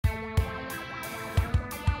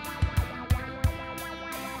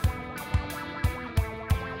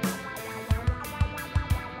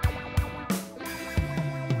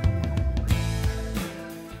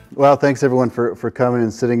Well, thanks everyone for coming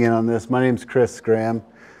and sitting in on this. My name's Chris Graham.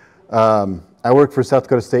 I work for South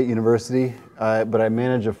Dakota State University, but I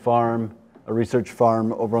manage a farm, a research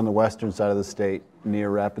farm over on the western side of the state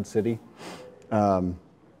near Rapid City. So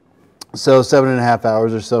 7.5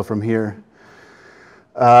 hours or so from here.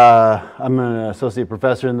 I'm an associate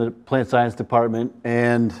professor in the plant science department,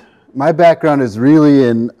 and my background is really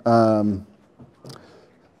in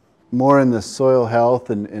more in the soil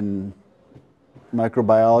health and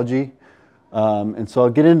microbiology. And so I'll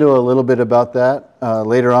get into a little bit about that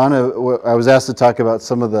later on. I was asked to talk about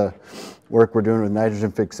some of the work we're doing with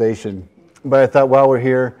nitrogen fixation, but I thought while we're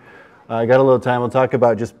here, I got a little time, I'll talk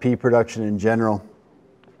about just pea production in general,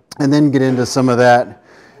 and then get into some of that.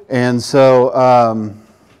 And so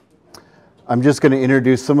I'm just going to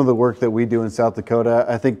introduce some of the work that we do in South Dakota.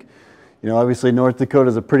 I think, you know, obviously North Dakota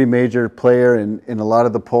is a pretty major player in a lot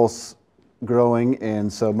of the pulse growing,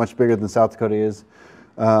 and so much bigger than South Dakota is.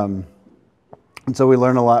 And so we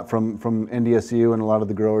learn a lot from NDSU and a lot of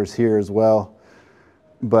the growers here as well.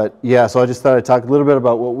 But yeah, so I just thought I'd talk a little bit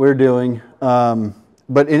about what we're doing.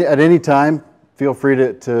 But at any time, feel free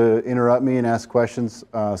to interrupt me and ask questions.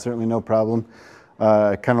 Certainly no problem.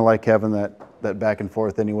 I kind of like having that back and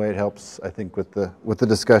forth anyway. It helps, I think, with the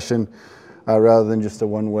discussion rather than just a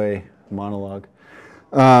one-way monologue.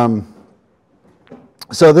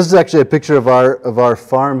 So this is actually a picture of our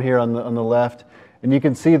farm here on the left, and you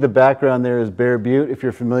can see the background there is Bear Butte, if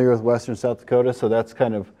you're familiar with western South Dakota. So that's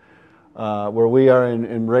kind of where we are,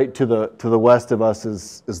 and right to the west of us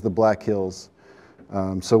is the Black Hills.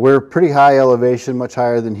 So we're pretty high elevation, much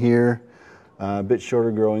higher than here. A bit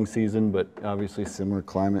shorter growing season, but obviously similar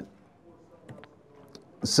climate.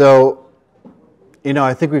 So, you know,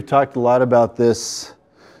 I think we've talked a lot about this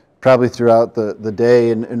probably throughout the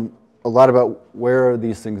day, and a lot about where are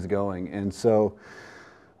these things going. And so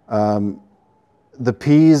the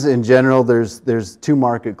peas in general, there's two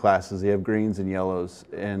market classes. You have greens and yellows,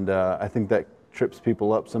 and I think that trips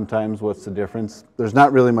people up sometimes. What's the difference? There's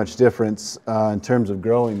not really much difference in terms of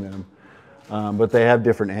growing them, but they have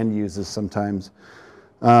different end uses sometimes.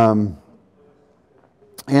 And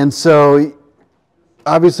so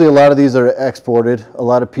obviously a lot of these are exported. A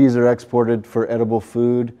lot of peas are exported for edible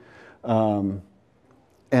food.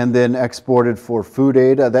 And then exported for food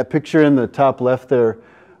aid. That picture in the top left there,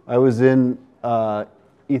 I was in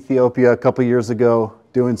Ethiopia a couple years ago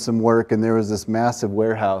doing some work, and there was this massive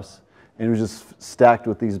warehouse, and it was just stacked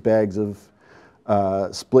with these bags of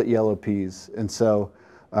split yellow peas. And so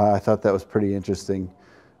I thought that was pretty interesting.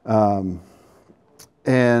 And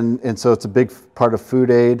so it's a big part of food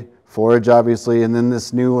aid, forage obviously, and then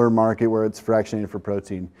this newer market where it's fractionated for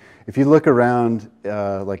protein. If you look around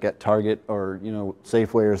like at Target or, you know,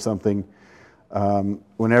 Safeway or something,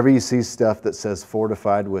 whenever you see stuff that says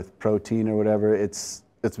fortified with protein or whatever, it's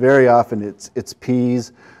very often it's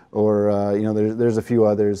peas, or you know, there's a few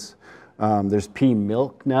others. There's pea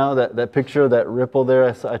milk now. That picture of that ripple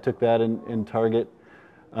there, I took that in Target,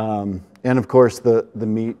 and of course the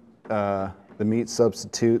meat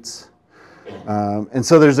substitutes. And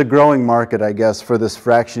so there's a growing market, I guess, for this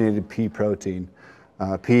fractionated pea protein.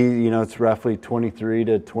 Pea, you know, it's roughly 23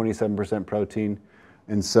 to 27% protein,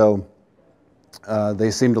 and so they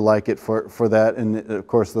seem to like it for that. And of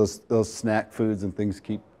course, those snack foods and things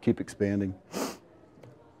keep expanding.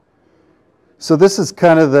 So this is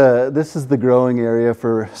kind of the growing area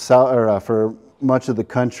for much of the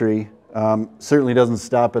country. Certainly doesn't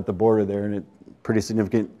stop at the border there, and it's pretty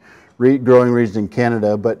significant growing region in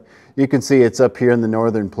Canada, but you can see it's up here in the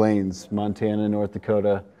northern plains, Montana, North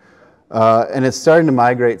Dakota, and it's starting to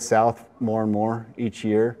migrate south more and more each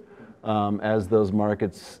year as those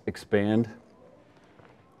markets expand.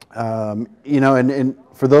 You know, and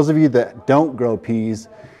for those of you that don't grow peas,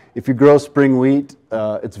 if you grow spring wheat,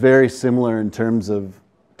 it's very similar in terms of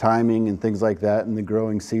timing and things like that in the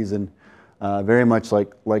growing season. Very much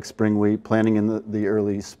like spring wheat, planting in the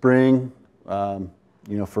early spring.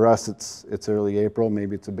 You know, for us, it's early April,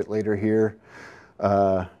 maybe it's a bit later here.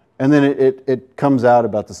 And then it comes out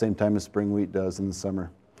about the same time as spring wheat does in the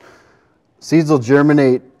summer. Seeds will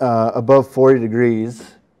germinate above 40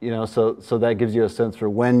 degrees, you know, so that gives you a sense for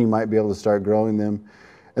when you might be able to start growing them.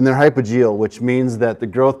 And they're hypogeal, which means that the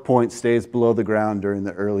growth point stays below the ground during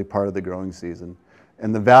the early part of the growing season.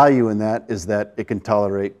 And the value in that is that it can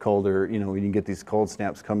tolerate colder, you know, when you get these cold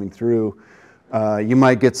snaps coming through. You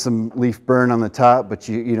might get some leaf burn on the top, but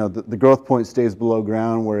you know the growth point stays below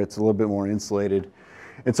ground where it's a little bit more insulated.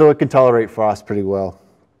 And so it can tolerate frost pretty well.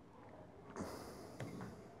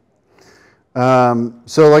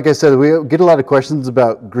 So like I said, we get a lot of questions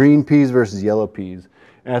about green peas versus yellow peas.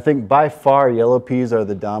 And I think by far yellow peas are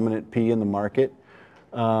the dominant pea in the market.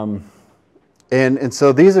 And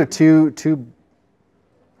so these are two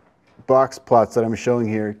box plots that I'm showing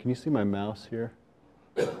here. Can you see my mouse here?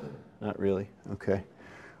 Not really. Okay.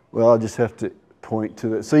 Well, I'll just have to point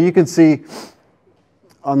to it. So you can see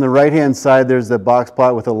on the right-hand side, there's the box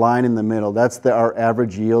plot with a line in the middle. That's our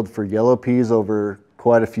average yield for yellow peas over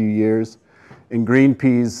quite a few years, and green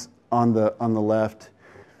peas on the left.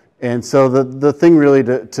 And so the thing really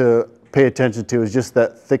to pay attention to is just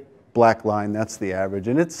that thick black line. That's the average,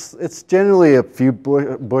 and it's generally a few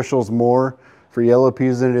bushels more for yellow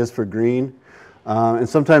peas than it is for green. And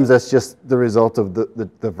sometimes that's just the result of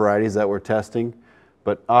the varieties that we're testing,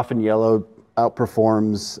 but often yellow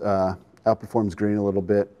outperforms green a little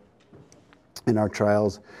bit in our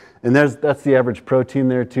trials. And that's the average protein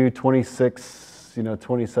there too, 26,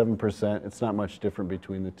 27%. It's not much different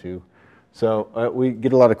between the two. So we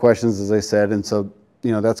get a lot of questions, as I said, and so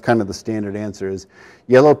that's kind of the standard answer is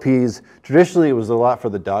yellow peas. Traditionally, it was a lot for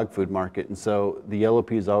the dog food market, and so the yellow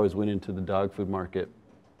peas always went into the dog food market,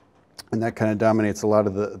 and that kind of dominates a lot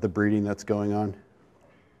of the breeding that's going on.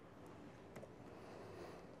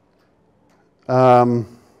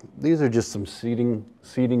 These are just some seeding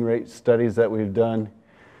rate studies that we've done,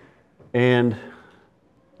 and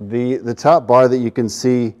the top bar that you can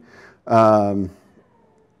see.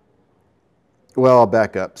 Well, I'll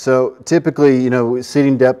back up. So typically,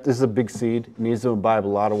 seeding depth, this is a big seed. It needs to imbibe a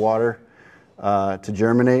lot of water to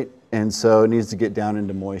germinate, and so it needs to get down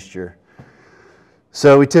into moisture.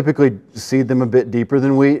 So we typically seed them a bit deeper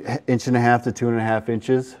than wheat, 1.5 to 2.5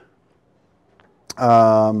 inches.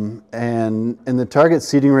 And the target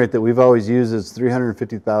seeding rate that we've always used is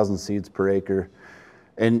 350,000 seeds per acre.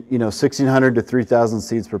 And 1,600 to 3,000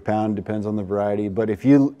 seeds per pound, depends on the variety. But if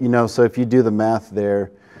so if you do the math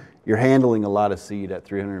there, you're handling a lot of seed at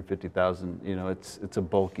 350,000. It's a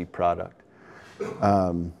bulky product.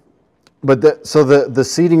 But the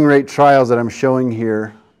seeding rate trials that I'm showing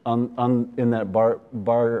here in that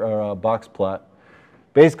box plot,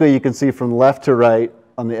 basically you can see from left to right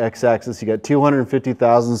on the x-axis you got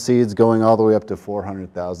 250,000 seeds going all the way up to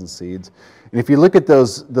 400,000 seeds. And if you look at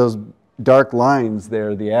those dark lines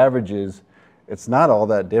there, the averages, it's not all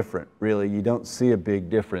that different really. You don't see a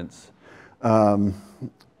big difference.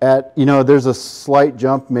 There's a slight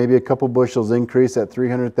jump, maybe a couple bushels increase at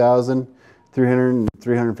 300,000. 300 and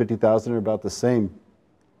 350,000 are about the same.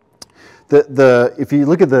 If you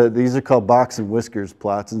look at these are called box and whiskers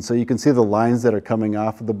plots, and so you can see the lines that are coming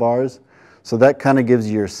off of the bars. So that kind of gives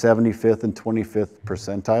you your 75th and 25th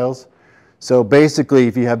percentiles. So basically,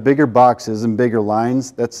 if you have bigger boxes and bigger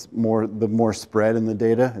lines, that's the more spread in the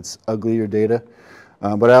data. It's uglier data.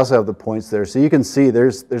 But I also have the points there. So you can see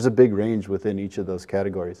there's a big range within each of those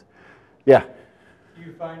categories. Yeah? Do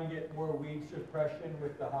you find you get more weed suppression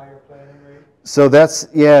with the higher planting rate? So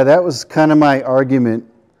that was kind of my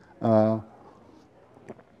argument.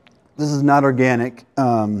 This is not organic.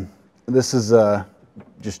 This is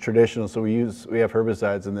just traditional, so we have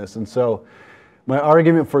herbicides in this. And so my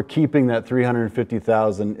argument for keeping that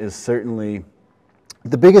 350,000 is certainly,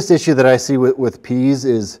 the biggest issue that I see with peas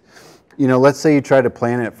is, let's say you try to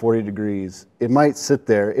plant it at 40 degrees. It might sit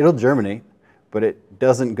there, it'll germinate, but it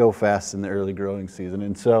doesn't go fast in the early growing season.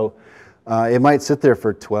 And so it might sit there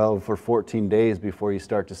for 12 or 14 days before you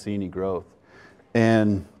start to see any growth.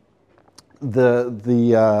 And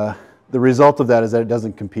the result of that is that it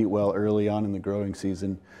doesn't compete well early on in the growing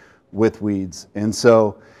season with weeds. And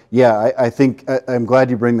so, yeah, I think, I'm glad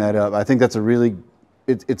you bring that up. I think that's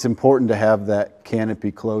it's important to have that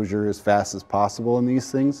canopy closure as fast as possible in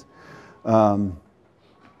these things. And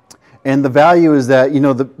the value is that,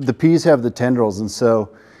 the peas have the tendrils, and so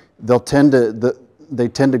they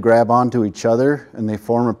tend to grab onto each other, and they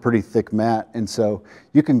form a pretty thick mat. And so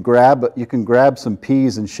you can grab some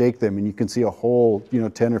peas and shake them, and you can see a whole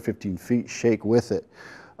 10 or 15 feet shake with it.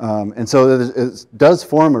 And so it does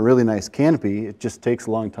form a really nice canopy. It just takes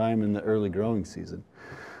a long time in the early growing season.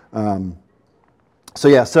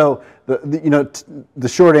 So the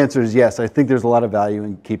short answer is yes. I think there's a lot of value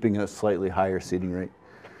in keeping a slightly higher seeding rate.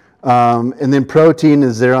 And then protein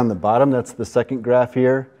is there on the bottom. That's the second graph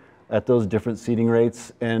here at those different seeding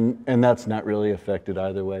rates, and that's not really affected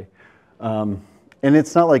either way. And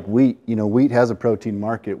it's not like wheat. Wheat has a protein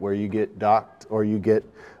market where you get docked or you get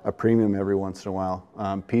a premium every once in a while.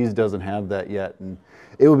 Peas doesn't have that yet, and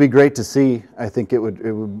it would be great to see. I think it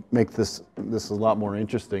would make this a lot more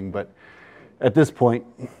interesting, but at this point,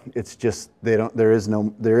 it's just there is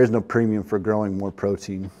no premium for growing more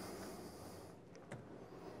protein.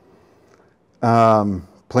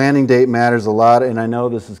 Planting date matters a lot, and I know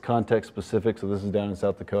this is context specific, so this is down in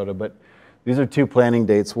South Dakota, but these are two planting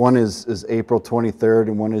dates. One is April 23rd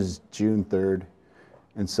and one is June 3rd.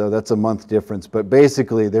 And so that's a month difference. But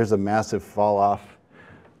basically, there's a massive fall off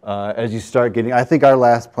as you start getting, I think our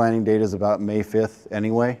last planting date is about May 5th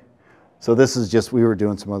anyway. So this is just, we were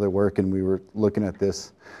doing some other work and we were looking at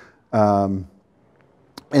this. And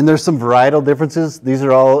there's some varietal differences. These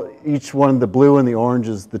are all, each one, the blue and the orange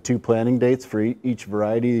is the 2 planting dates for each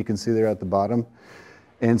variety. You can see there at the bottom.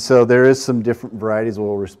 And so there is some different varieties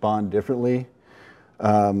will respond differently.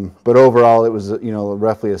 But overall, it was,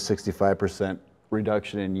 roughly a 65%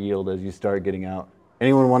 reduction in yield as you start getting out.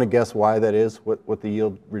 Anyone want to guess why that is? What the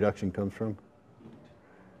yield reduction comes from?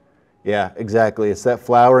 Yeah, exactly. It's that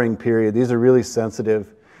flowering period. These are really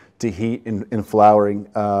sensitive to heat in flowering.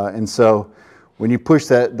 And so when you push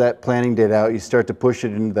that planting date out, you start to push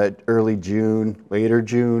it into that early June, later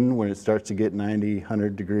June, when it starts to get 90,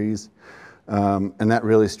 100 degrees. And that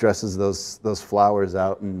really stresses those flowers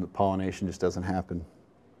out and the pollination just doesn't happen.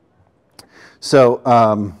 So,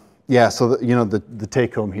 so the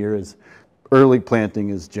take home here is early planting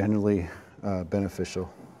is generally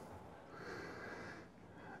beneficial.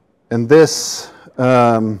 And this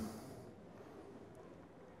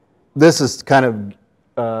is kind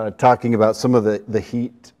of talking about some of the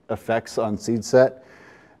heat effects on seed set.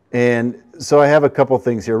 And so I have a couple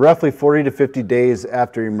things here. Roughly 40 to 50 days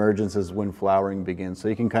after emergence is when flowering begins. So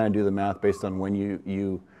you can kind of do the math based on when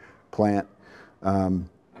you plant.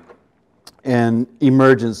 And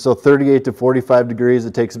emergence, so 38 to 45 degrees,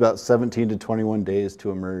 it takes about 17 to 21 days to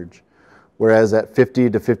emerge. Whereas at 50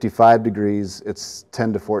 to 55 degrees, it's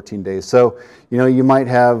 10 to 14 days. So, you might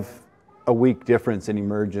have a week difference in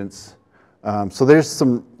emergence. So there's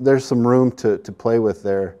some room to play with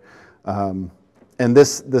there. And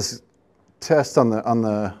this test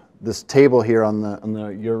on this table here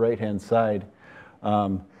on your right-hand side,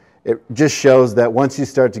 it just shows that once you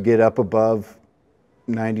start to get up above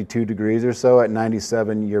 92 degrees or so, at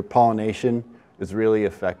 97, your pollination is really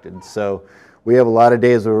affected. So we have a lot of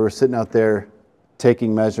days where we're sitting out there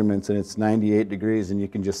taking measurements and it's 98 degrees and you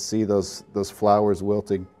can just see those flowers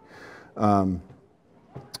wilting.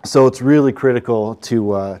 So it's really critical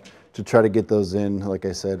to try to get those in, like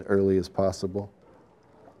I said, early as possible.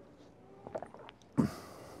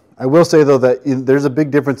 I will say though that there's a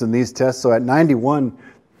big difference in these tests. So at 91,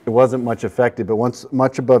 it wasn't much affected, but once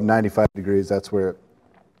much above 95 degrees, that's where it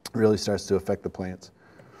really starts to affect the plants.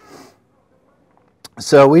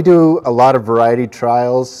 So we do a lot of variety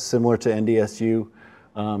trials similar to NDSU.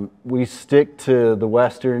 We stick to the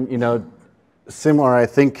Western, similar, I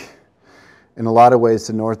think, in a lot of ways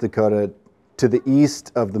to North Dakota. To the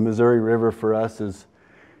east of the Missouri River for us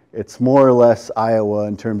it's more or less Iowa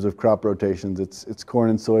in terms of crop rotations. It's corn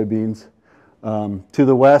and soybeans. To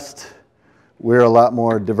the west, we're a lot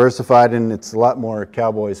more diversified and it's a lot more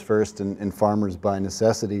cowboys first and farmers by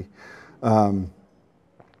necessity.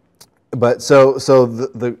 But so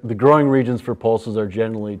the growing regions for pulses are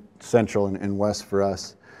generally central and west for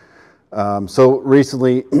us. So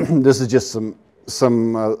recently, this is just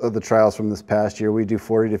some of the trials from this past year. We do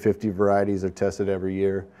 40 to 50 varieties are tested every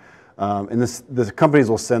year. And the companies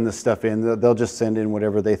will send this stuff in. They'll just send in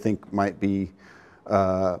whatever they think might be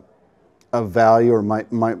of value or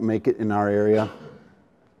might make it in our area.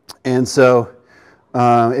 And so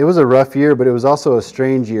it was a rough year, but it was also a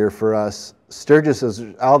strange year for us. Sturgis is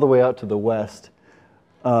all the way out to the west.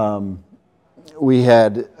 We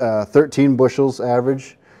had 13 bushels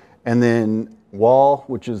average, and then Wall,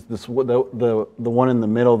 which is the one in the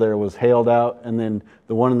middle there, was hailed out, and then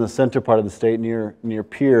the one in the center part of the state near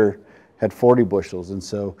Pierre had 40 bushels. And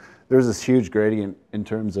so there's this huge gradient in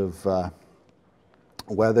terms of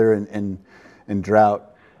weather and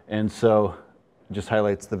drought. And so it just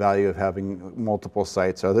highlights the value of having multiple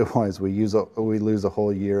sites. Otherwise, we lose a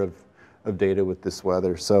whole year of data with this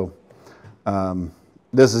weather. So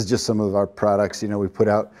this is just some of our products. We put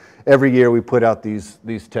out, every year we put out these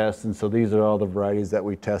tests, and so these are all the varieties that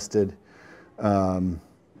we tested. And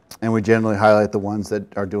we generally highlight the ones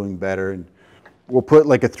that are doing better. And we'll put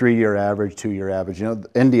like a 3-year average, 2-year average.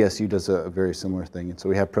 NDSU does a very similar thing, and so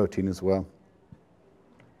we have protein as well.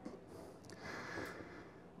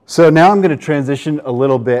 So now I'm going to transition a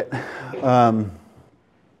little bit and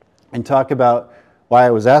talk about why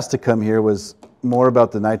I was asked to come here was more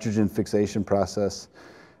about the nitrogen fixation process.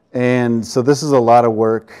 And so this is a lot of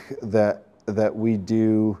work that we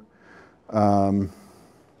do. And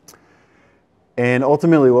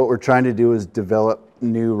ultimately what we're trying to do is develop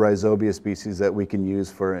new rhizobia species that we can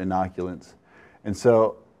use for inoculants. And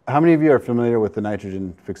so how many of you are familiar with the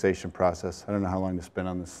nitrogen fixation process? I don't know how long to spend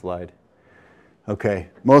on this slide. Okay,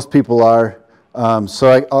 most people are.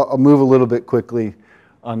 So I'll move a little bit quickly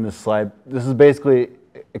on this slide. This is basically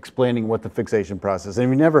explaining what the fixation process is. And if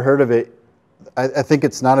you've never heard of it, I think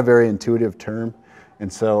it's not a very intuitive term,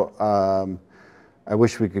 and so I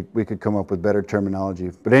wish we could come up with better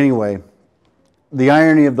terminology. But anyway, the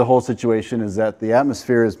irony of the whole situation is that the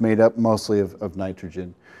atmosphere is made up mostly of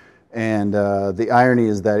nitrogen, and the irony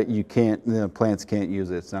is that plants can't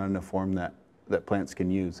use it. It's not in a form that plants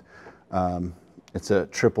can use. It's a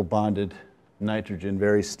triple bonded nitrogen,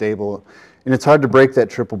 very stable, and it's hard to break that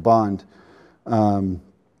triple bond.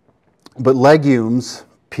 But legumes,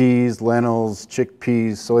 peas, lentils,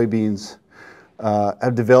 chickpeas, soybeans,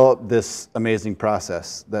 have developed this amazing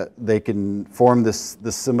process that they can form this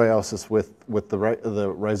symbiosis with the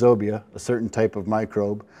rhizobia, a certain type of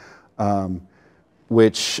microbe,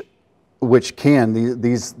 which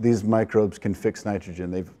these microbes can fix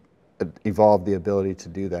nitrogen. They've evolved the ability to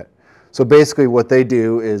do that. So basically what they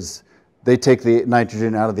do is they take the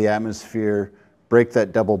nitrogen out of the atmosphere, break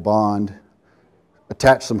that double bond,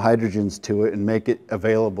 attach some hydrogens to it, and make it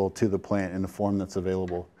available to the plant in a form that's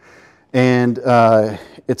available. And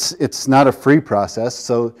it's not a free process,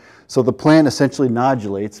 so the plant essentially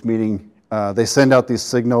nodulates, meaning they send out these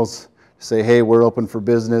signals, say, hey, we're open for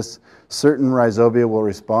business. Certain rhizobia will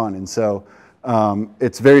respond, and so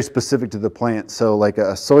it's very specific to the plant. So like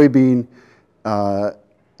a soybean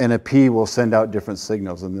and a pea will send out different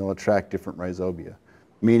signals, and they'll attract different rhizobia,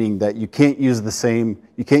 meaning that you can't use the same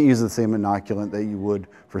inoculant that you would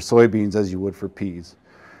for soybeans as you would for peas.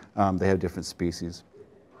 They have different species.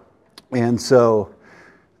 And so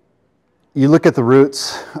you look at the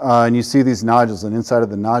roots and you see these nodules, and inside of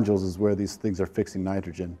the nodules is where these things are fixing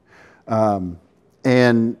nitrogen. And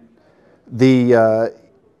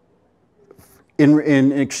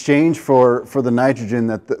in exchange for the nitrogen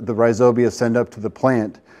that the rhizobia send up to the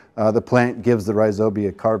plant gives the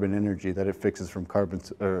rhizobia carbon energy that it fixes from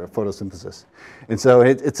photosynthesis. And so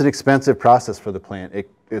it's an expensive process for the plant.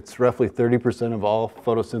 It's roughly 30% of all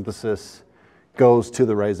photosynthesis goes to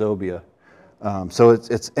the rhizobia. So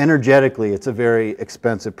it's energetically, it's a very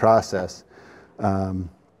expensive process. And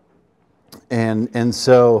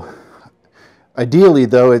so ideally,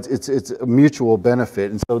 though, it's a mutual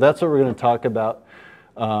benefit. And so that's what we're going to talk about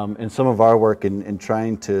in some of our work in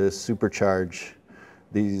trying to supercharge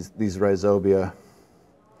these rhizobia.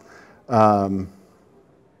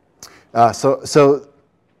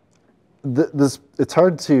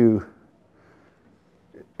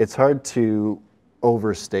 It's hard to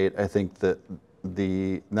overstate, I think,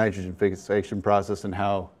 the nitrogen fixation process and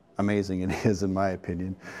how amazing it is, in my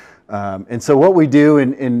opinion. And so what we do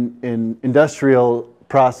in industrial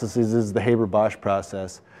processes is the Haber-Bosch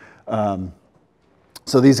process.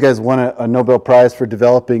 So these guys won a Nobel Prize for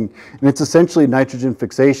developing, and it's essentially nitrogen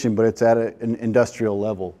fixation, but it's at an industrial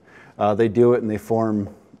level. They do it and they form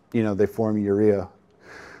urea.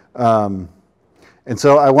 And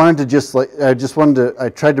so I wanted to I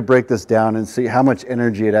tried to break this down and see how much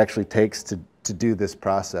energy it actually takes to do this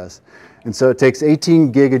process. And so it takes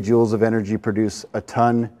 18 gigajoules of energy to produce a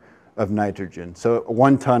ton of nitrogen. So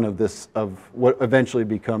 1 ton of what eventually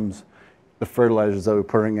becomes the fertilizers that we're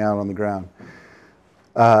putting out on the ground.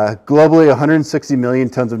 Globally, 160 million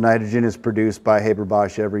tons of nitrogen is produced by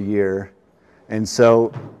Haber-Bosch every year. And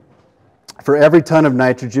so for every ton of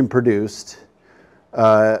nitrogen produced,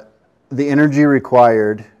 the energy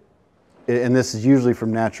required, and this is usually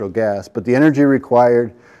from natural gas, but the energy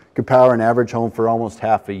required could power an average home for almost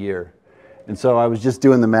half a year. And so I was just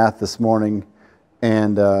doing the math this morning,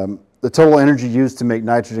 and the total energy used to make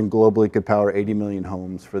nitrogen globally could power 80 million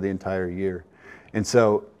homes for the entire year. And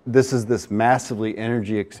so this is this massively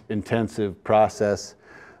energy-intensive process.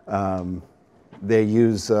 They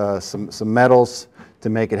use some metals to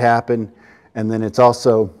make it happen, and then it's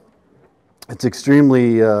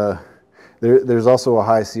extremely, there's also a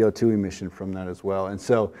high CO2 emission from that as well. And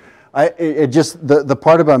so the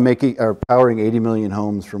part about powering 80 million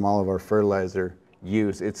homes from all of our fertilizer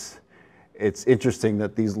use, it's interesting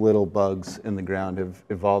that these little bugs in the ground have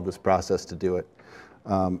evolved this process to do it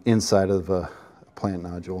inside of a plant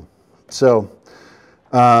nodule. So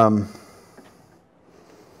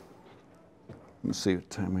let's see what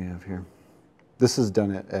time we have here. This is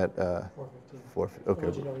done at 4:15.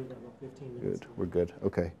 Okay. Good. We're good.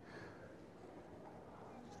 Okay.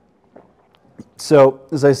 So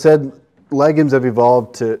as I said, legumes have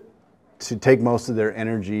evolved to take most of their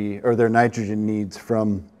energy or their nitrogen needs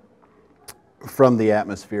from the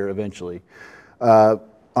atmosphere eventually.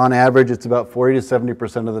 On average, it's about 40 to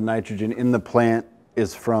 70% of the nitrogen in the plant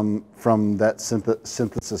is from that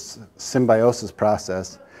symbiosis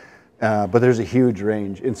process, but there's a huge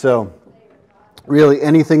range. And so really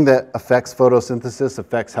anything that affects photosynthesis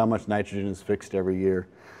affects how much nitrogen is fixed every year.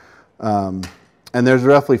 and there's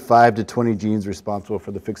roughly 5 to 20 genes responsible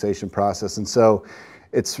for the fixation process. And so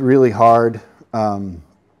it's really hard.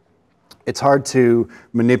 It's hard to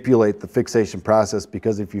manipulate the fixation process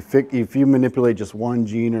because if you manipulate just one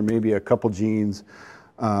gene or maybe a couple genes,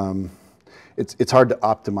 it's hard to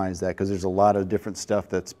optimize that because there's a lot of different stuff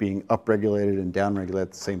that's being upregulated and downregulated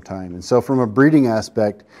at the same time. And so from a breeding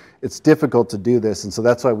aspect, it's difficult to do this, and so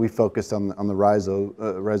that's why we focused on the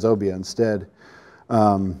rhizobia instead.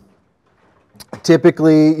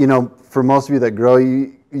 Typically, you know, for most of you that grow,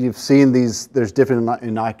 you've seen these. There's different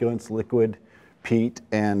inoculants: liquid, peat,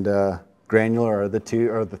 and granular are the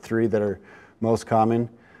three that are most common.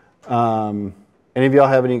 Any of y'all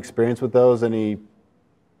have any experience with those?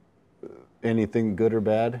 Anything good or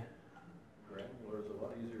bad? Granular is a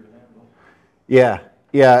lot easier to handle.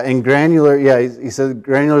 Yeah, and granular, he said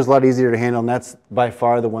granular is a lot easier to handle, and that's by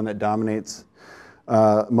far the one that dominates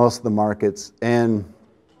most of the markets. And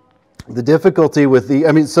the difficulty with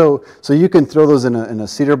so you can throw those in a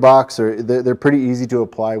cedar box, or they're pretty easy to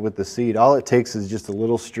apply with the seed. All it takes is just a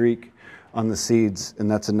little streak on the seeds, and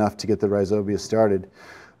that's enough to get the rhizobia started.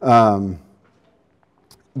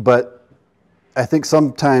 But I think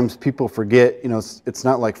sometimes people forget, you know, it's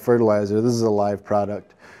not like fertilizer. This is a live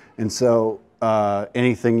product. And so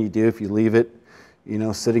anything you do, if you leave it, you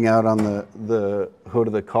know, sitting out on the hood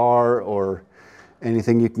of the car or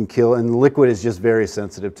anything you can kill. And the liquid is just very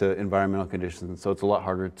sensitive to environmental conditions, and so it's a lot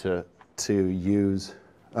harder to use.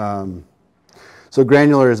 So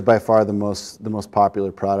granular is by far the most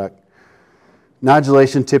popular product.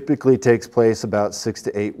 Nodulation typically takes place about 6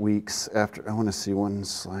 to 8 weeks after. I want to see one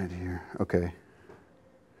slide here. Okay.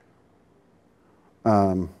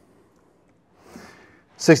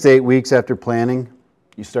 6 to 8 weeks after planting,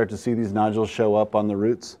 you start to see these nodules show up on the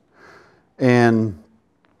roots. And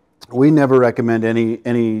we never recommend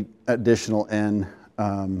any additional N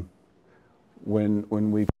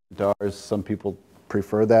when we plant ours. Some people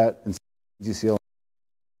prefer that, and you see.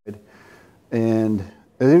 And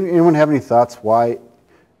does anyone have any thoughts why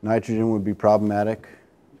nitrogen would be problematic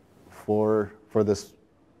for this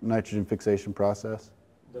nitrogen fixation process?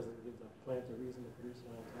 Doesn't give the plant a reason to produce it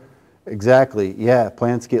all the time. Exactly. Yeah,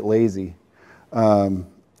 plants get lazy,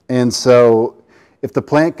 and so if the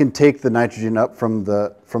plant can take the nitrogen up from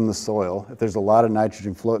the soil, if there's a lot of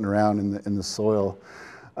nitrogen floating around in the soil,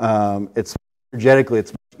 energetically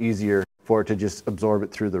it's much easier for it to just absorb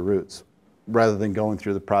it through the roots, rather than going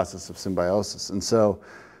through the process of symbiosis. And so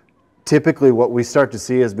typically what we start to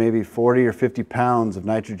see is maybe 40 or 50 pounds of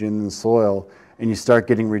nitrogen in the soil, and you start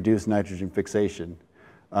getting reduced nitrogen fixation.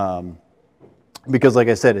 Because like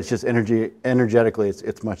I said, it's just energetically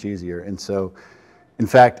it's much easier. And so in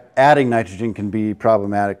fact, adding nitrogen can be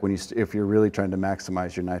problematic if you're really trying to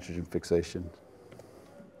maximize your nitrogen fixation.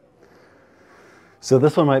 So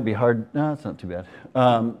this one might be hard. No, it's not too bad.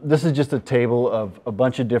 This is just a table of a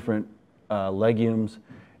bunch of different legumes,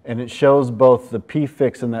 and it shows both the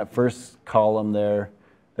P-fix in that first column there.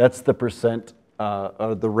 That's the percent,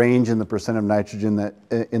 or the range in the percent of nitrogen that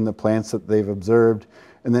in the plants that they've observed,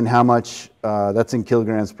 and then how much, that's in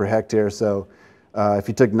kilograms per hectare. So if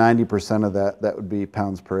you took 90% of that, that would be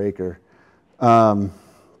pounds per acre. But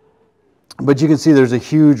you can see there's a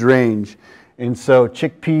huge range. And so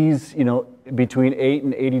chickpeas, you know, between 8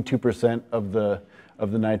 and 82% of the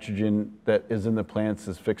nitrogen that is in the plants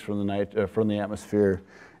is fixed from the atmosphere,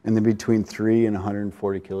 and then between 3 and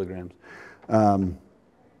 140 kilograms.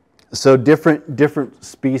 So different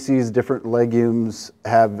species, different legumes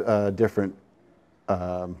have different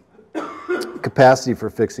capacity for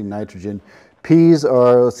fixing nitrogen. Peas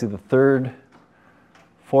are, let's see, the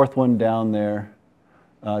fourth one down there,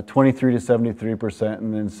 23 to 73%,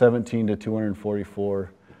 and then 17 to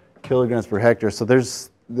 244 kilograms per hectare. So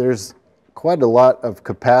there's quite a lot of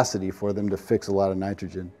capacity for them to fix a lot of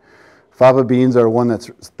nitrogen. Faba beans are one that's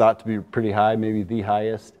thought to be pretty high, maybe the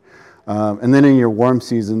highest. And then in your warm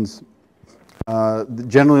seasons,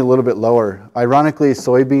 generally a little bit lower. Ironically,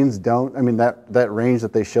 soybeans don't. I mean, that range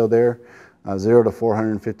that they show there, 0 to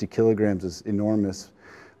 450 kilograms is enormous.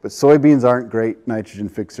 But soybeans aren't great nitrogen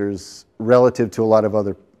fixers relative to a lot of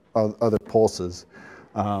other pulses.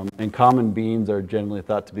 And common beans are generally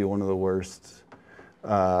thought to be one of the worst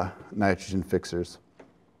nitrogen fixers.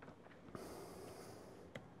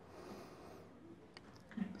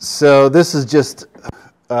 So this is just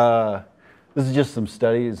some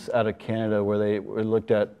studies out of Canada where they looked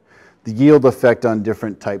at the yield effect on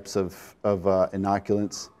different types of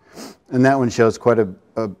inoculants. And that one shows quite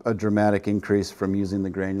a dramatic increase from using the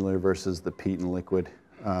granular versus the peat and liquid.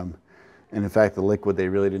 And in fact, the liquid, they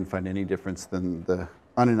really didn't find any difference than the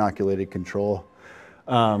uninoculated control.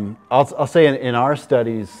 I'll say in our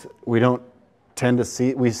studies, we don't tend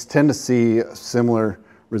to see similar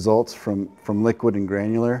results from liquid and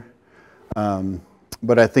granular,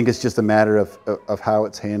 but I think it's just a matter of how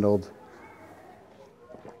it's handled.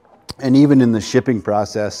 And even in the shipping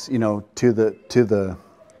process, you know, to the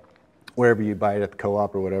wherever you buy it at the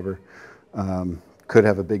co-op or whatever, could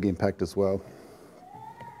have a big impact as well.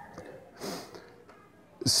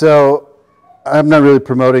 So I'm not really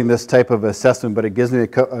promoting this type of assessment, but it gives me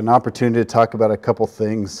an opportunity to talk about a couple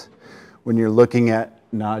things when you're looking at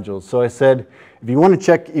nodules. So I said, if you want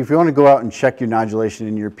to go out and check your nodulation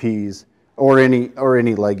in your peas, or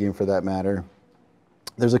any legume for that matter,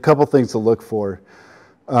 there's a couple things to look for.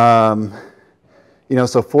 You know,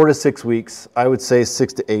 so 4 to 6 weeks, I would say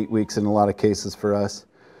 6 to 8 weeks in a lot of cases for us,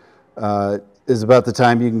 is about the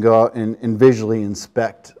time you can go out and visually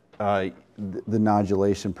inspect the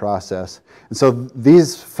nodulation process. And so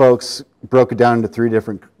these folks broke it down into 3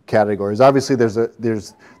 different categories. Obviously, there's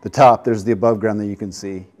the top, there's the above ground that you can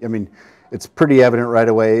see. I mean, it's pretty evident right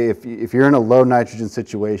away. If you're in a low nitrogen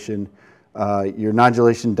situation, your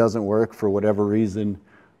nodulation doesn't work for whatever reason,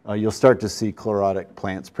 you'll start to see chlorotic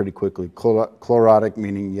plants pretty quickly. Chlorotic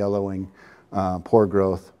meaning yellowing, poor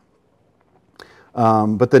growth.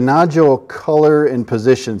 But the nodule color and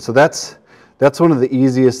position, so that's one of the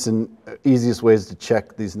easiest ways to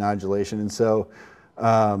check these nodulation. And so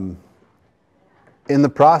in the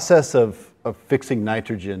process of fixing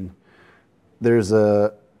nitrogen, there's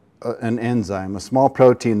an enzyme, a small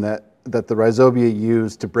protein that the rhizobia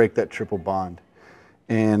use to break that triple bond.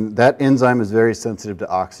 And that enzyme is very sensitive to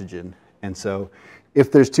oxygen. And so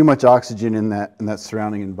if there's too much oxygen in that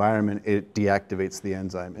surrounding environment, it deactivates the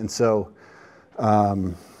enzyme. And so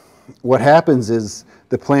what happens is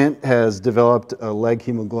the plant has developed a leg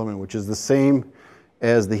hemoglobin, which is the same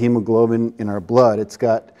as the hemoglobin in our blood. It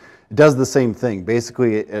does the same thing.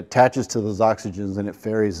 Basically, it attaches to those oxygens and it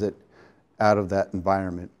ferries it out of that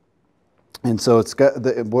environment. And so it's got,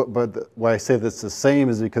 why I say that's the same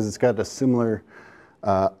is because it's got a similar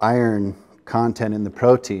iron content in the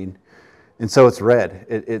protein, and so it's red.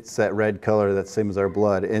 It's that red color that's same as our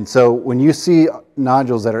blood. And so when you see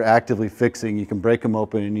nodules that are actively fixing, you can break them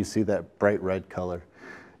open and you see that bright red color.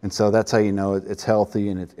 And so that's how you know it's healthy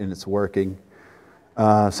and it's working.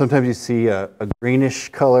 Sometimes you see a greenish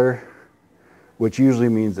color, which usually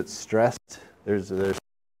means it's stressed. Maybe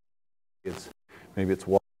it's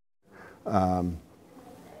water,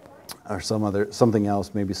 or something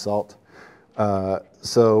else, maybe salt.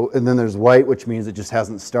 And then there's white, which means it just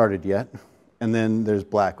hasn't started yet. And then there's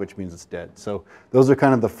black, which means it's dead. So those are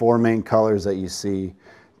kind of the 4 main colors that you see.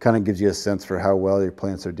 Kind of gives you a sense for how well your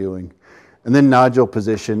plants are doing. And then nodule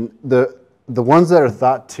position. The ones that are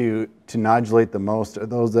thought to nodulate the most are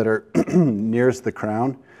those that are nearest the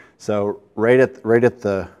crown. So right at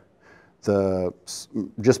the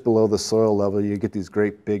just below the soil level, you get these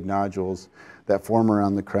great big nodules that form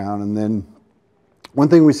around the crown. And then one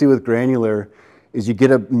thing we see with granular is you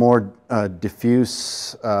get a more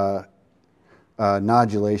diffuse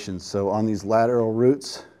nodulation. So on these lateral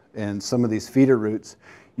roots and some of these feeder roots,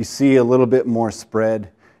 you see a little bit more spread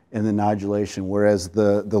in the nodulation, whereas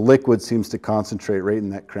the liquid seems to concentrate right in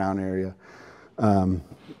that crown area.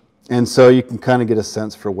 And so you can kind of get a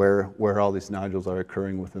sense for where all these nodules are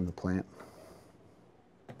occurring within the plant.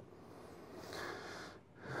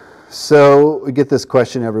 So we get this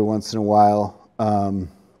question every once in a while.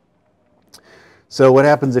 So what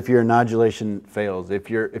happens if your inoculation fails? If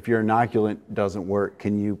your inoculant doesn't work,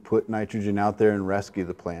 can you put nitrogen out there and rescue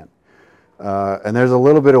the plant? And there's a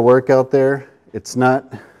little bit of work out there. It's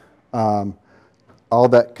not all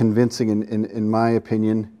that convincing in my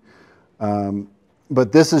opinion.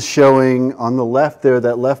 But this is showing on the left there,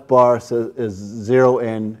 that left bar is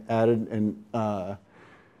 0N added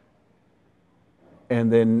and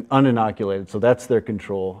then uninoculated. So that's their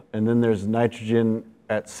control. And then there's nitrogen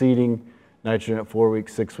at seeding, nitrogen at 4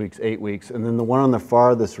 weeks, 6 weeks, 8 weeks. And then the one on the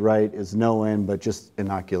farthest right is no N, but just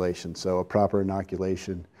inoculation, so a proper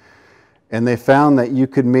inoculation. And they found that you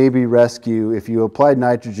could maybe rescue, if you applied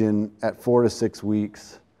nitrogen at 4 to 6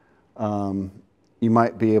 weeks, you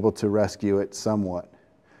might be able to rescue it somewhat.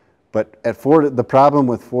 But at the problem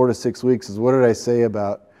with 4 to 6 weeks is, what did I say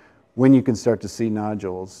about when you can start to see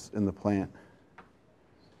nodules in the plant?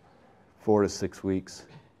 4 to 6 weeks.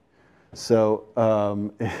 So,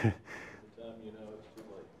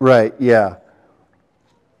 right, yeah.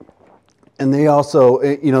 And they also,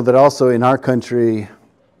 that also in our country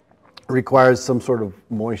requires some sort of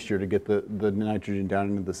moisture to get the nitrogen down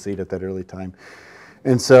into the seed at that early time.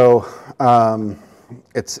 And so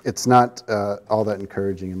it's not all that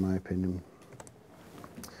encouraging in my opinion.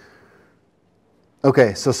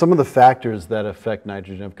 Okay, so some of the factors that affect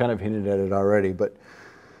nitrogen, I've kind of hinted at it already, but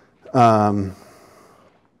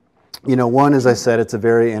you know, one, as I said, it's a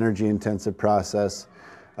very energy intensive process.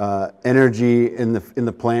 Energy in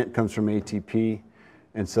the plant comes from ATP,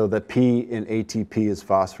 and so the P in ATP is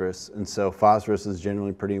phosphorus, and so phosphorus is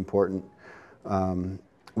generally pretty important.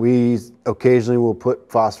 We occasionally will put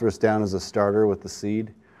phosphorus down as a starter with the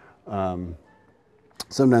seed.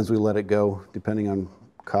 Sometimes we let it go depending on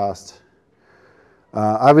cost.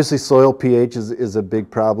 Obviously soil pH is a big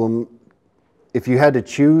problem. If you had to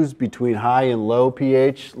choose between high and low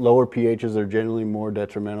pH, lower pHs are generally more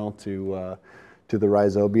detrimental to the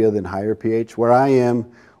rhizobia than higher pH. Where I am,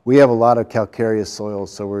 we have a lot of calcareous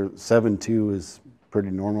soils, so 7.2 is pretty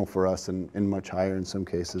normal for us and much higher in some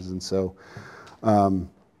cases. And so,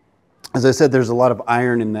 as I said, there's a lot of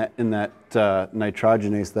iron in that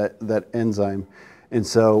nitrogenase, that enzyme. And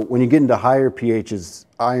so when you get into higher pHs,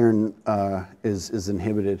 iron is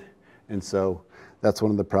inhibited. And so that's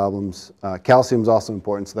one of the problems. Calcium is also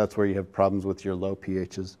important, so that's where you have problems with your low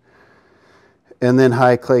pHs. And then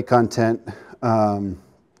high clay content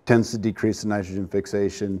tends to decrease the nitrogen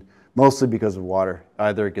fixation, mostly because of water.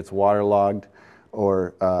 Either it gets waterlogged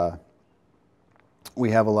or we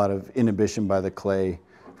have a lot of inhibition by the clay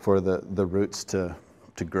for the roots to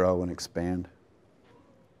grow and expand.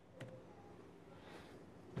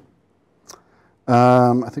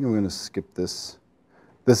 I think I'm going to skip this.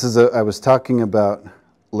 This is I was talking about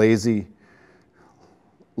lazy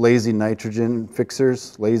nitrogen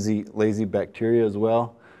fixers, lazy bacteria as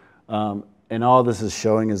well. And all this is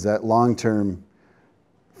showing is that long-term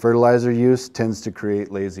fertilizer use tends to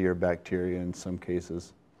create lazier bacteria in some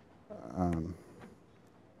cases.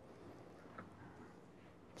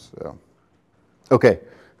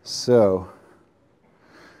 So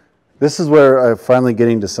this is where I'm finally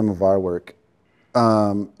getting to some of our work.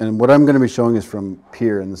 And what I'm going to be showing is from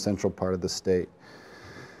Pierre in the central part of the state.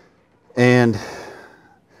 And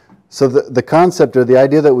so the concept or the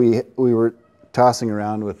idea that we were tossing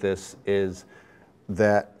around with this is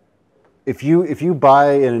that if you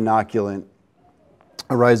buy an inoculant,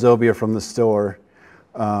 a rhizobia from the store,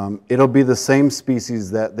 it'll be the same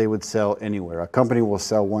species that they would sell anywhere. A company will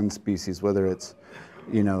sell one species, whether it's,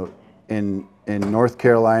 you know, in North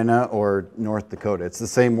Carolina or North Dakota. It's the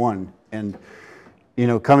same one. And you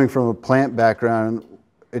know, coming from a plant background,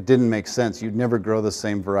 it didn't make sense. You'd never grow the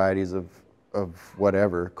same varieties of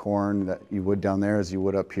whatever, corn that you would down there as you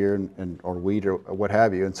would up here, or wheat or what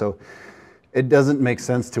have you. And so it doesn't make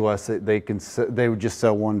sense to us that they would just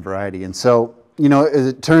sell one variety. And so, you know,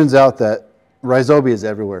 it turns out that rhizobia is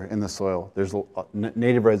everywhere in the soil. There's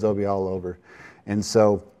native rhizobia all over. And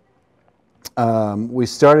so we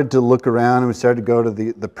started to look around and we started to go to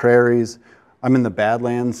the prairies. I'm in the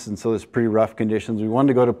Badlands, and so there's pretty rough conditions. We wanted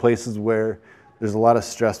to go to places where there's a lot of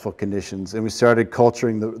stressful conditions, and we started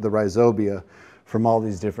culturing the rhizobia from all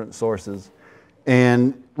these different sources.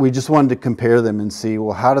 And we just wanted to compare them and see,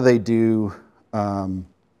 well, how do they do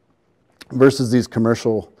versus these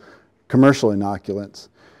commercial inoculants.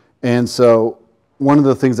 And so one of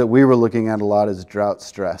the things that we were looking at a lot is drought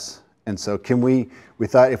stress. And so we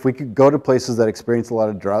thought if we could go to places that experience a lot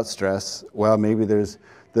of drought stress, well, maybe there's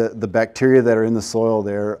the bacteria that are in the soil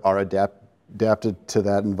there are adapted to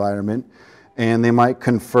that environment, and they might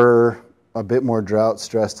confer a bit more drought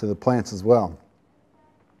stress to the plants as well.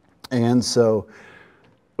 And so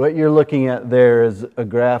what you're looking at there is a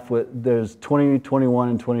graph with, there's 2021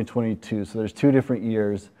 and 2022, so there's 2 different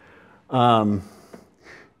years. And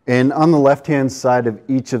on the left-hand side of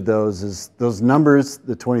each of those is those numbers,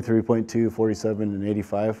 the 23.2, 47, and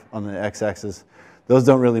 85 on the x-axis. Those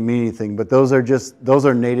don't really mean anything, but those are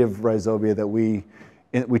native rhizobia that we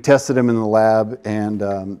tested them in the lab, and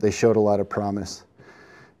they showed a lot of promise.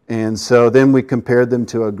 And so then we compared them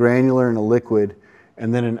to a granular and a liquid,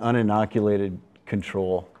 and then an uninoculated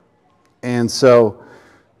control. And so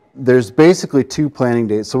there's basically 2 planting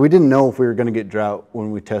dates. So we didn't know if we were going to get drought when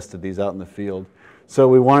we tested these out in the field. So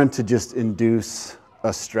we wanted to just induce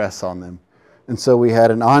a stress on them. And so we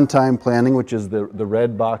had an on-time planting, which is the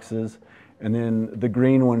red boxes, and then the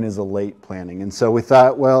green one is a late planting. And so we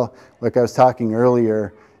thought, well, like I was talking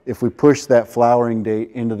earlier, if we push that flowering date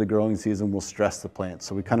into the growing season, we'll stress the plants.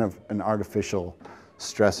 So we kind of an artificial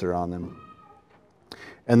stressor on them.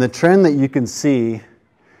 And the trend that you can see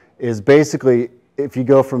is basically, if you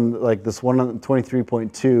go from like this one on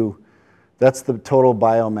 23.2, that's the total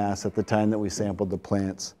biomass at the time that we sampled the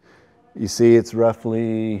plants. You see it's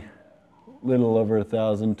roughly little over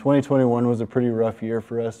 1,000. 2021 was a pretty rough year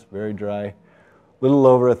for us, very dry. Little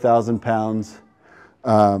over 1,000 pounds.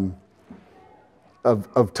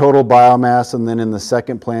 of total biomass, and then in the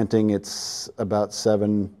second planting, it's about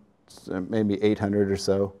 7, maybe 800 or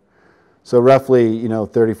so. So roughly,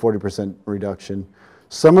 30, 40% reduction.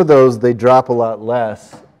 Some of those, they drop a lot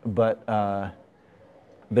less, but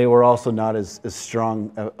they were also not as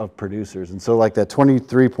strong of producers. And so like that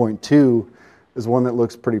 23.2 is one that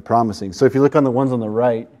looks pretty promising. So if you look on the ones on the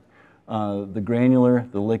right, the granular,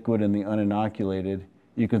 the liquid, and the uninoculated,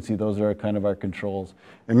 you can see those are kind of our controls.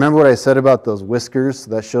 And remember what I said about those whiskers?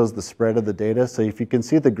 That shows the spread of the data. So if you can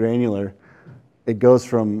see the granular, it goes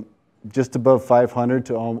from just above 500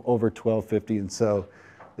 to over 1250. And so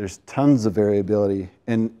there's tons of variability.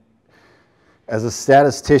 And as a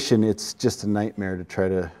statistician, it's just a nightmare to try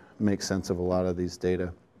to make sense of a lot of these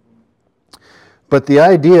data. But the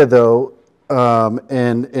idea, though,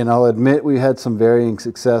 and I'll admit we had some varying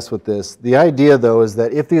success with this. The idea, though, is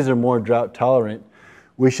that if these are more drought tolerant,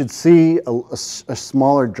 we should see a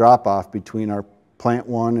smaller drop-off between our plant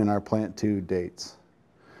 1 and our plant 2 dates.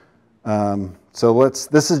 So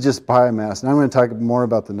this is just biomass. Now I'm going to talk more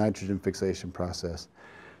about the nitrogen fixation process.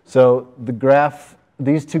 So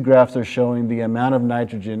these two graphs are showing the amount of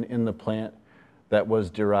nitrogen in the plant that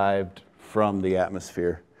was derived from the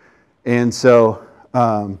atmosphere. And so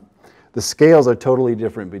the scales are totally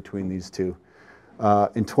different between these two.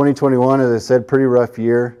 In 2021, as I said, pretty rough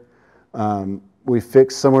year. We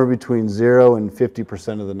fixed somewhere between 0 and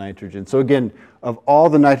 50% of the nitrogen. So again, of all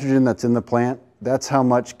the nitrogen that's in the plant, that's how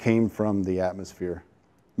much came from the atmosphere,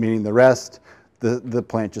 meaning the rest, the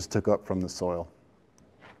plant just took up from the soil.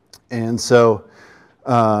 And so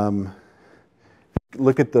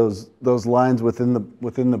look at those lines within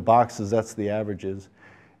the boxes, that's the averages.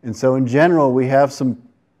 And so in general, we have some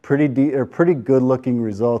pretty good looking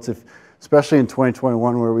results, especially in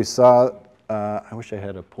 2021 where we saw, I wish I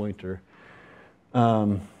had a pointer.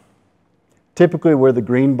 Typically where the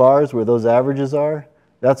green bars, where those averages are,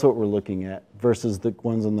 that's what we're looking at versus the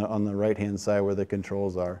ones on the right-hand side where the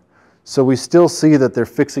controls are. So we still see that they're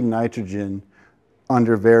fixing nitrogen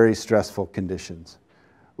under very stressful conditions,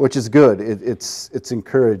 which is good. It's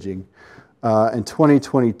encouraging. In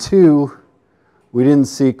 2022, we didn't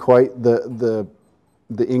see quite the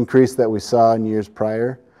increase that we saw in years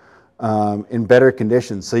prior in better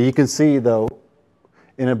conditions. So you can see, though,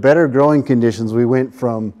 in a better growing conditions, we went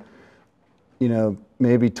from,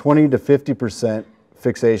 maybe 20 to 50%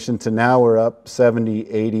 fixation to now we're up 70,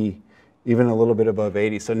 80, even a little bit above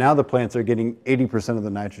 80. So now the plants are getting 80% of the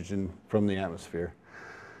nitrogen from the atmosphere.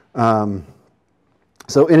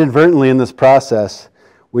 So inadvertently in this process,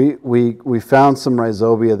 we found some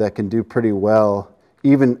rhizobia that can do pretty well,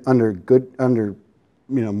 even under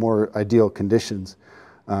more ideal conditions.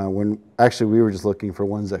 When actually we were just looking for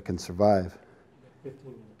ones that can survive. 15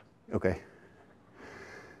 minutes. Okay.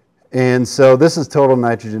 And so this is total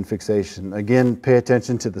nitrogen fixation. Again, pay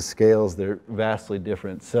attention to the scales. They're vastly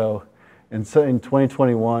different. So in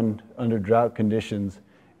 2021, under drought conditions,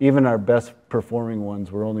 even our best performing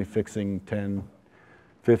ones were only fixing 10,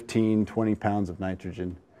 15, 20 pounds of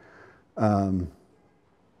nitrogen.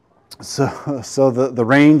 So the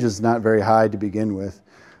range is not very high to begin with,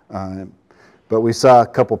 but we saw a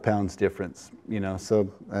couple pounds difference, so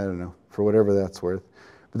I don't know, for whatever that's worth.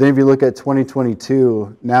 But then if you look at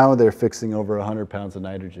 2022, now they're fixing over 100 pounds of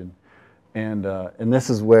nitrogen. And this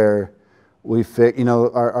is where we fix,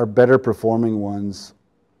 our better performing ones,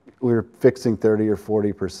 we were fixing 30 or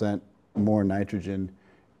 40% more nitrogen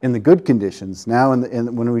in the good conditions. Now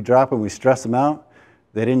when we drop them, we stress them out,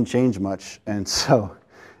 they didn't change much. And so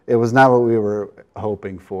it was not what we were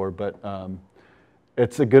hoping for, but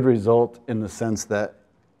it's a good result in the sense that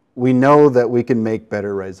we know that we can make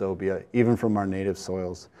better rhizobia, even from our native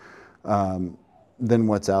soils, than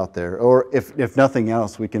what's out there. Or if nothing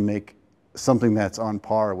else, we can make something that's on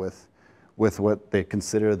par with what they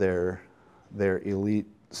consider their elite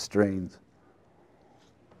strains.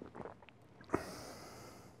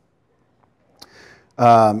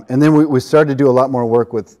 And then we started to do a lot more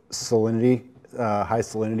work with salinity, high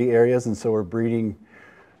salinity areas, and so we're breeding,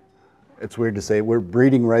 it's weird to say, we're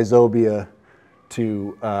breeding rhizobia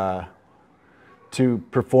to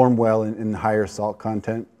perform well in higher salt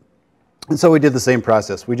content. And so we did the same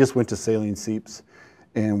process. We just went to saline seeps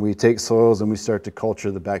and we take soils and we start to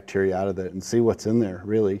culture the bacteria out of it and see what's in there,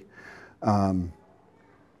 really. And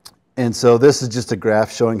so this is just a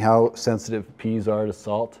graph showing how sensitive peas are to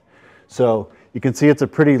salt. So you can see it's a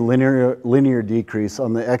pretty linear decrease.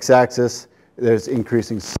 On the x-axis, there's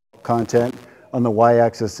increasing salt content. On the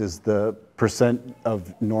y-axis is the percent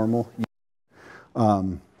of normal.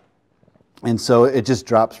 And so it just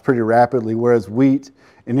drops pretty rapidly, whereas wheat,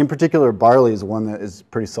 and in particular barley is one that is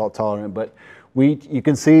pretty salt tolerant, but Wheat, you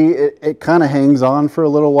can see it kind of hangs on for a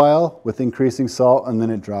little while with increasing salt, and then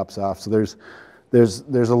it drops off. So there's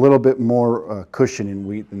a little bit more cushion in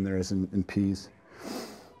wheat than there is in peas.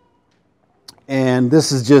 And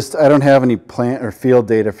this is just, I don't have any plant or field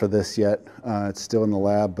data for this yet. It's still in the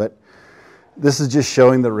lab, but this is just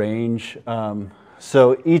showing the range.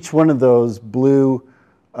 So each one of those blue,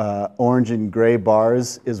 orange, and gray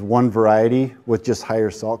bars is one variety with just higher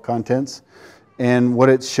salt contents. And what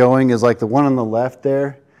it's showing is like the one on the left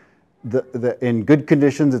there, in good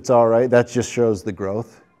conditions it's all right. That just shows the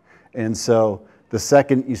growth. And so the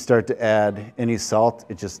second you start to add any salt,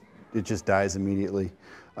 it just dies immediately.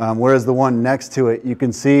 Whereas the one next to it, you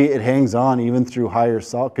can see it hangs on even through higher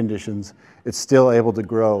salt conditions. It's still able to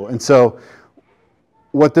grow. And so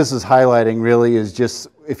what this is highlighting really is just,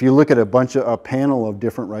 if you look at a panel of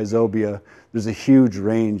different rhizobia, there's a huge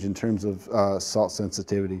range in terms of salt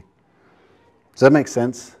sensitivity. Does that make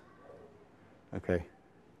sense? Okay.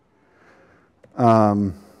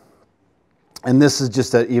 And this is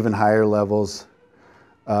just at even higher levels,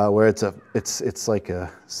 where it's like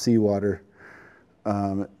a seawater.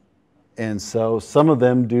 And so some of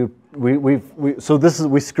them do.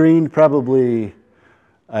 We screened probably,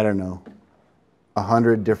 I don't know,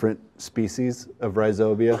 100 different species of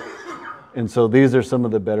rhizobia, and so these are some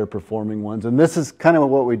of the better performing ones. And this is kind of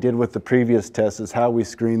what we did with the previous test, is how we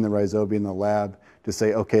screen the rhizobia in the lab to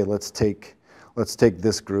say, okay, let's take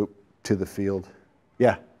this group to the field.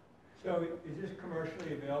 Yeah. So is this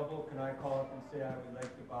commercially available? Can I call up and say I would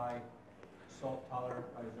like to buy salt-tolerant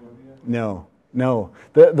rhizobia? No. No.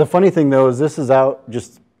 The funny thing, though, is this is out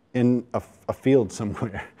just in a field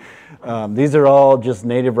somewhere. These are all just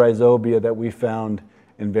native rhizobia that we found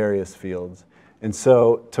in various fields. And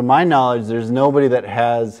so, to my knowledge, there's nobody that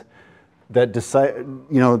has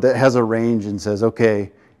that has a range and says,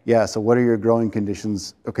 okay, yeah, so what are your growing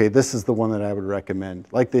conditions? Okay, this is the one that I would recommend,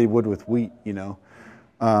 like they would with wheat, you know.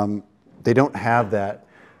 They don't have that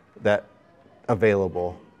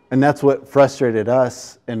available. And that's what frustrated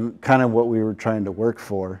us and kind of what we were trying to work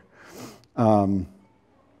for.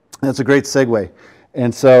 That's a great segue.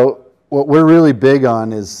 And so what we're really big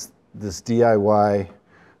on is this DIY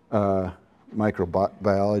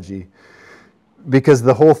microbiology. Because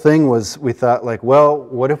the whole thing was, we thought like, well,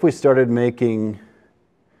 what if we started making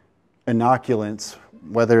inoculants,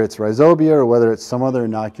 whether it's rhizobia or whether it's some other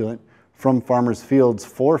inoculant, from farmers' fields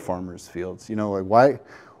for farmers' fields? You know, like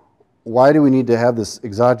why do we need to have this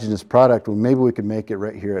exogenous product when maybe we could make it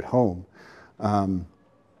right here at home?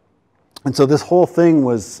 And so this whole thing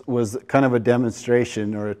was kind of a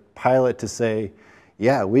demonstration or a pilot to say,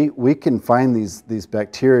 yeah, we can find these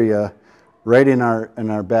bacteria right in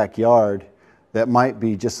our backyard that might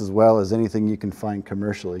be just as well as anything you can find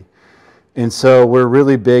commercially. And so we're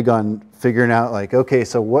really big on figuring out like, okay,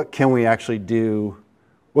 so what can we actually do?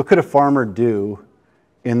 What could a farmer do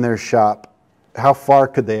in their shop? How far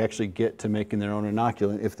could they actually get to making their own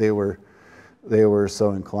inoculant if they were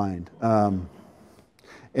so inclined?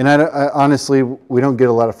 And I honestly, we don't get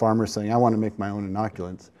a lot of farmers saying, I want to make my own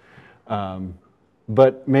inoculants.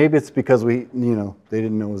 But maybe it's because they didn't know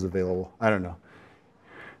it was available. I don't know.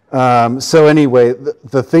 So anyway,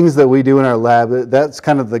 the things that we do in our lab, that's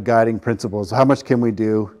kind of the guiding principles. How much can we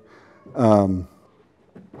do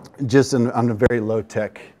just on a very low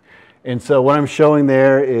tech? And so what I'm showing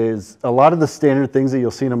there is a lot of the standard things that you'll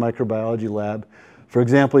see in a microbiology lab. For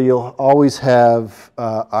example, you'll always have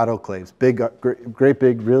autoclaves, great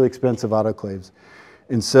big, really expensive autoclaves.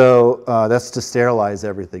 And so that's to sterilize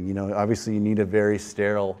everything. You know, obviously you need a very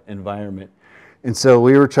sterile environment. And so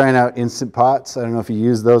we were trying out Instant Pots. I don't know if you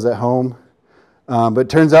use those at home, but it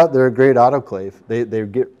turns out they're a great autoclave. They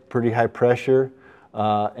get pretty high pressure,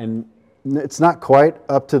 and it's not quite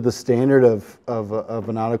up to the standard of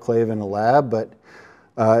an autoclave in a lab, but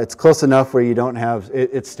it's close enough where you don't have,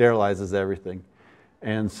 it sterilizes everything.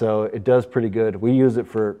 And so it does pretty good. We use it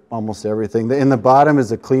for almost everything. In the bottom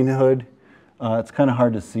is a clean hood. It's kind of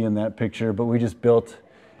hard to see in that picture, but we just built,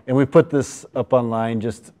 and we put this up online,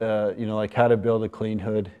 just like how to build a clean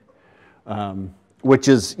hood, which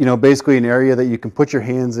is basically an area that you can put your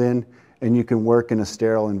hands in and you can work in a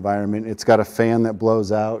sterile environment. It's got a fan that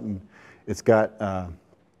blows out, and it's got I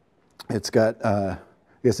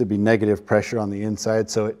guess it'd be negative pressure on the inside,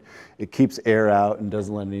 so it keeps air out and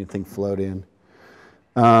doesn't let anything float in.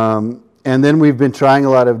 And then we've been trying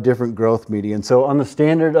a lot of different growth media. And so on the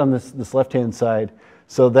standard, on this left-hand side,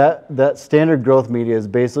 so that standard growth media is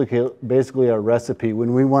basically our recipe.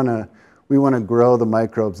 When we want to grow the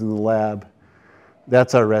microbes in the lab,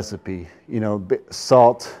 that's our recipe.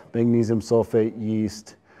 Salt, magnesium sulfate,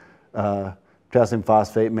 yeast, potassium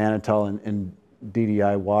phosphate, mannitol, and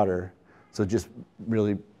DDI water. so just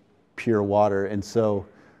really pure water. And so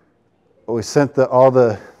we sent all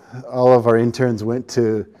of our interns went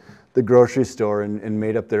to the grocery store and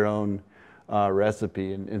made up their own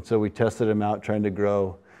recipe. And so we tested them out, trying to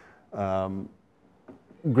grow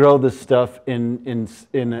this stuff in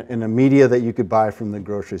a media that you could buy from the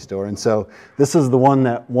grocery store. And so this is the one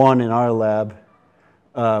that won in our lab.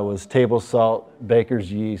 Was table salt,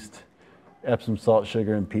 baker's yeast, Epsom salt,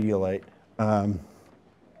 sugar, and Pedialyte.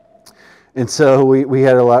 And so we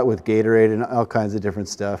had a lot with Gatorade and all kinds of different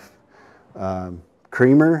stuff.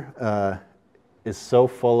 Creamer is so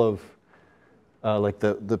full of like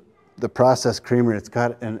the processed creamer. It's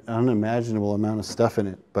got an unimaginable amount of stuff in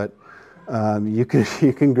it, but you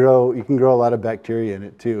can grow a lot of bacteria in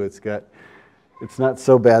it too. It's not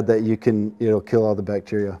so bad that it'll kill all the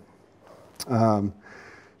bacteria.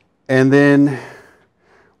 And then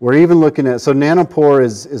we're even looking at, so nanopore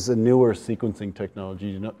is a newer sequencing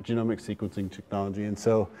technology, genomic sequencing technology, and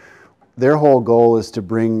so their whole goal is to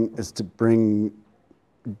bring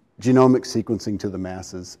genomic sequencing to the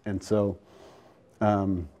masses. And so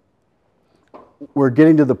we're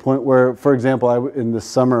getting to the point where, for example, in the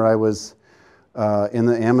summer I was in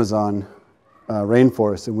the Amazon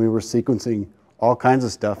rainforest, and we were sequencing all kinds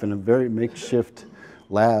of stuff in a very makeshift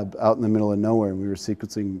lab out in the middle of nowhere, and we were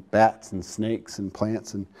sequencing bats and snakes and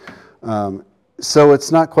plants, and so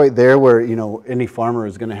it's not quite there where any farmer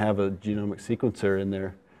is going to have a genomic sequencer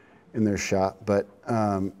in their shop, but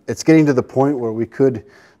it's getting to the point where we could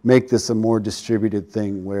make this a more distributed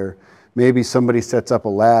thing, where maybe somebody sets up a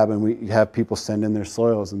lab and we have people send in their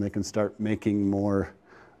soils and they can start making more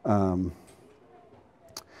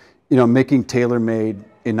making tailor-made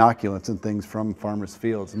inoculants and things from farmers'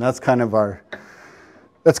 fields, and that's kind of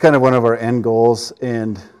one of our end goals.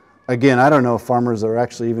 And again, I don't know if farmers are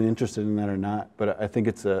actually even interested in that or not, but I think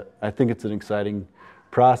it's an exciting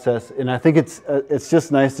process, and I think it's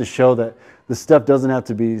just nice to show that the stuff doesn't have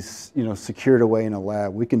to be secured away in a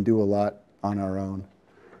lab. We can do a lot on our own.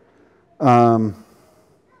 And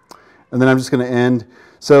then I'm just going to end.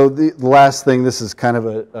 So the last thing, this is kind of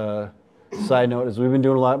a side note, is we've been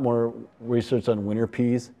doing a lot more research on winter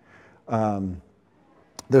peas.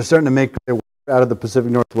 They're starting to make their way out of the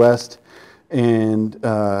Pacific Northwest and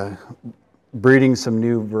breeding some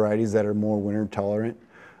new varieties that are more winter tolerant.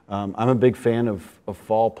 I'm a big fan of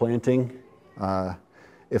fall planting,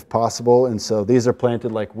 if possible, and so these are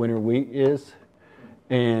planted like winter wheat is.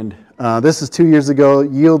 And this is 2 years ago.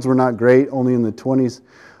 Yields were not great, only in the 20s,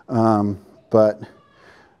 but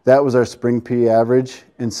that was our spring pea average,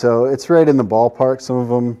 and so it's right in the ballpark. Some of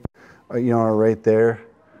them are right there.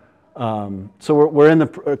 So we're in the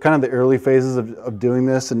kind of the early phases of doing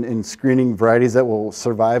this and screening varieties that will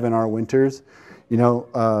survive in our winters.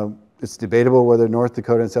 It's debatable whether North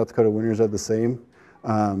Dakota and South Dakota winters are the same.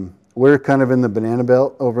 We're kind of in the banana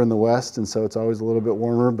belt over in the west, and so it's always a little bit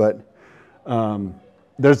warmer, but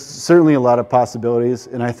there's certainly a lot of possibilities,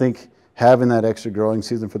 and I think having that extra growing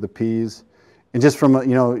season for the peas, and just from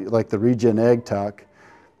like the regen egg talk,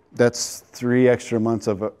 that's 3 extra months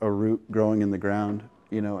of a root growing in the ground.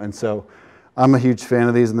 And so I'm a huge fan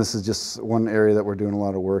of these, and this is just one area that we're doing a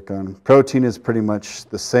lot of work on. Protein is pretty much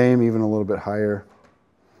the same, even a little bit higher.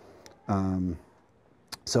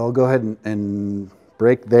 So I'll go ahead and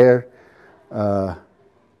break there. You got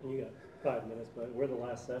 5 minutes, but we're the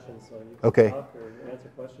last session, so you can okay. talk or answer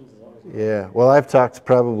questions as long as you Yeah, well, I've talked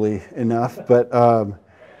probably enough, but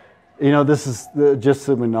this is just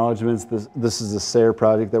some acknowledgments. This is a SARE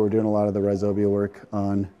project that we're doing a lot of the rhizobia work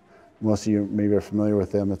on. Most of you maybe are familiar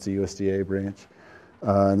with them. That's a USDA branch.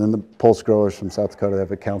 And then the pulse growers from South Dakota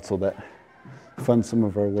have a council that funds some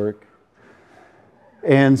of our work.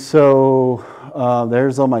 And so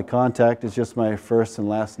there's all my contact. It's just my first and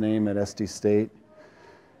last name at SD State.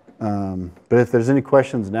 But if there's any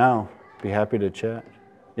questions now, be happy to chat.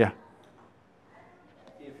 Yeah.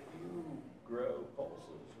 If you grow pulses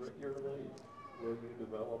regularly, will you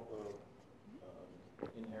develop an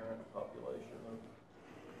inherent population of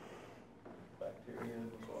bacteria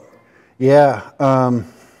in the soil? Yeah.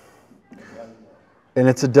 And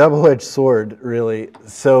it's a double-edged sword, really.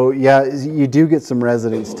 So yeah, you do get some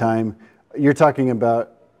residence time. You're talking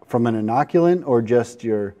about from an inoculant or just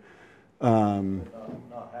your... Not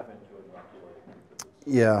having to inoculate.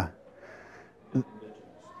 Yeah.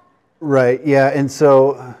 Right, yeah, and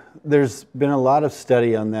so there's been a lot of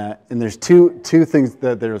study on that, and there's two things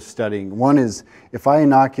that they're studying. One is, if I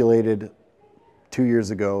inoculated 2 years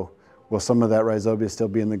ago, will some of that rhizobia still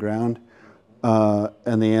be in the ground?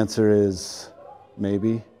 And the answer is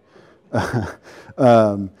maybe,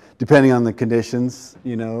 depending on the conditions,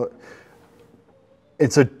 And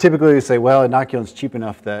so typically we say, well, inoculant's cheap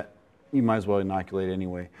enough that you might as well inoculate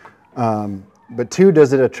anyway. But two,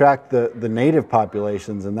 does it attract the native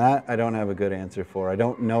populations? And that I don't have a good answer for. I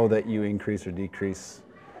don't know that you increase or decrease,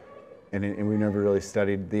 and we never really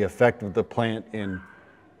studied the effect of the plant in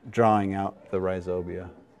drawing out the rhizobia.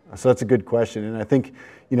 So that's a good question, and I think,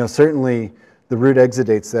 you know, certainly the root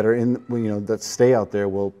exudates that are in, you know, that stay out there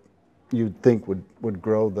will, you'd think would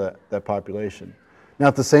grow that population. Now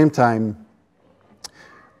at the same time,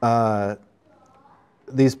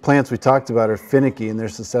 these plants we talked about are finicky and they're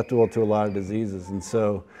susceptible to a lot of diseases, and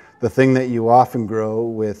so the thing that you often grow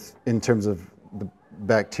with in terms of the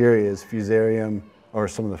bacteria is fusarium or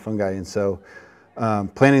some of the fungi, and so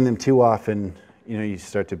planting them too often, you know, you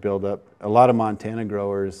start to build up. A lot of Montana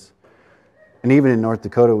growers, and even in North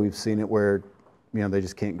Dakota we've seen it where, you know, they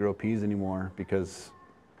just can't grow peas anymore because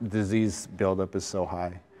disease buildup is so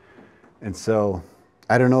high. And so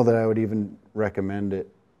I don't know that I would even recommend it.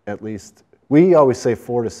 At least we always say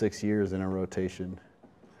 4 to 6 years in a rotation.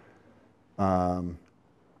 Yeah,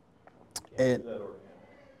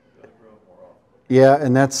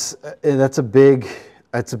 and that's a big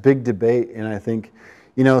debate, and I think,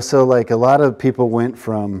 you know, so like a lot of people went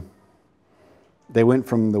from the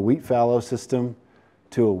wheat fallow system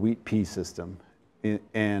to a wheat pea system,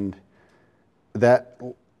 and that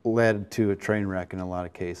led to a train wreck in a lot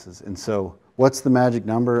of cases. And so what's the magic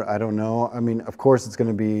number? I don't know. I mean, of course it's going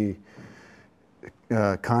to be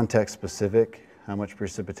context specific, how much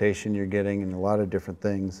precipitation you're getting, and a lot of different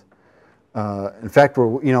things. In fact,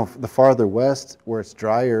 you know, the farther west where it's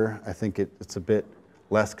drier, I think it's a bit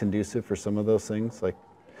less conducive for some of those things, like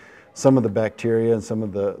some of the bacteria and some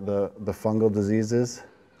of the fungal diseases.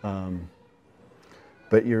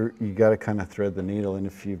 But you got to kind of thread the needle, and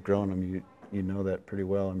if you've grown them, you know that pretty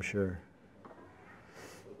well, I'm sure.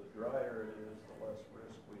 So the drier it is, the less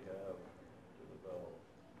risk we have to develop.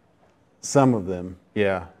 Some of them,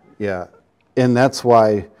 yeah. And that's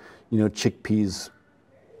why, you know, chickpeas,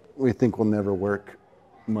 we think will never work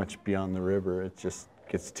much beyond the river. It just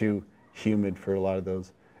gets too humid for a lot of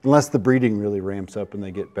those, unless the breeding really ramps up and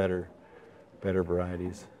they get better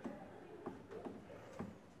varieties.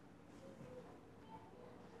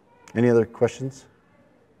 Any other questions?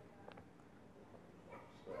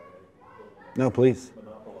 No, please.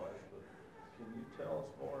 Monopolize, but can you tell us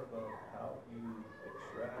more about how you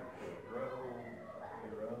extract or grow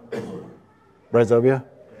your own? Rhizobia?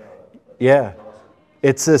 Yeah.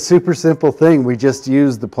 It's a super simple thing. We just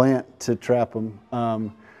use the plant to trap them.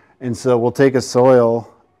 And so we'll take a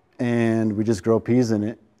soil and we just grow peas in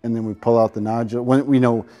it, and then we pull out the nodule. When we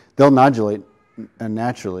know they'll nodulate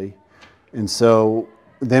naturally, and so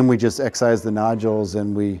then we just excise the nodules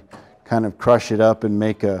and we kind of crush it up and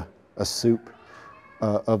make a soup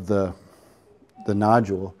of the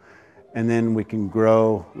nodule, and then we can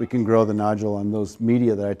grow the nodule on those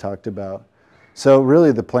media that I talked about. So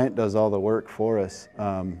really, the plant does all the work for us,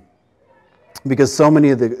 because so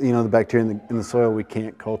many of the bacteria in the soil we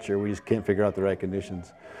can't culture. We just can't figure out the right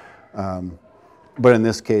conditions. But in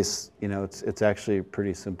this case, you know, it's actually a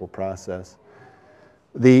pretty simple process.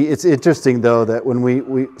 It's interesting though that when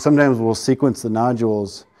we sometimes we'll sequence the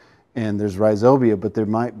nodules and there's rhizobia, but there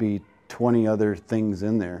might be 20 other things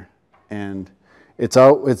in there, and it's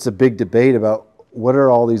a big debate about what are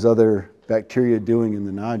all these other bacteria doing in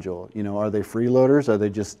the nodule. You know, are they freeloaders? Are they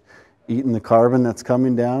just eating the carbon that's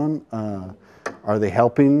coming down? Are they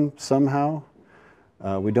helping somehow?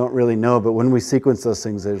 We don't really know, but when we sequence those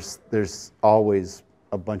things, there's always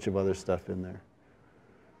a bunch of other stuff in there.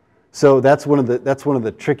 So that's one of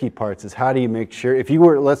the tricky parts, is how do you make sure, if you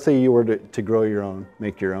were, let's say you were to grow your own,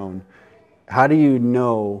 make your own, how do you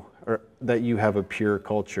know that you have a pure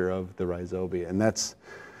culture of the rhizobia? And that's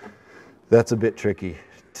a bit tricky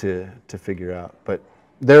to figure out. But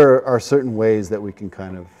there are certain ways that we can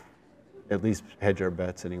kind of at least hedge our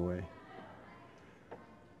bets anyway.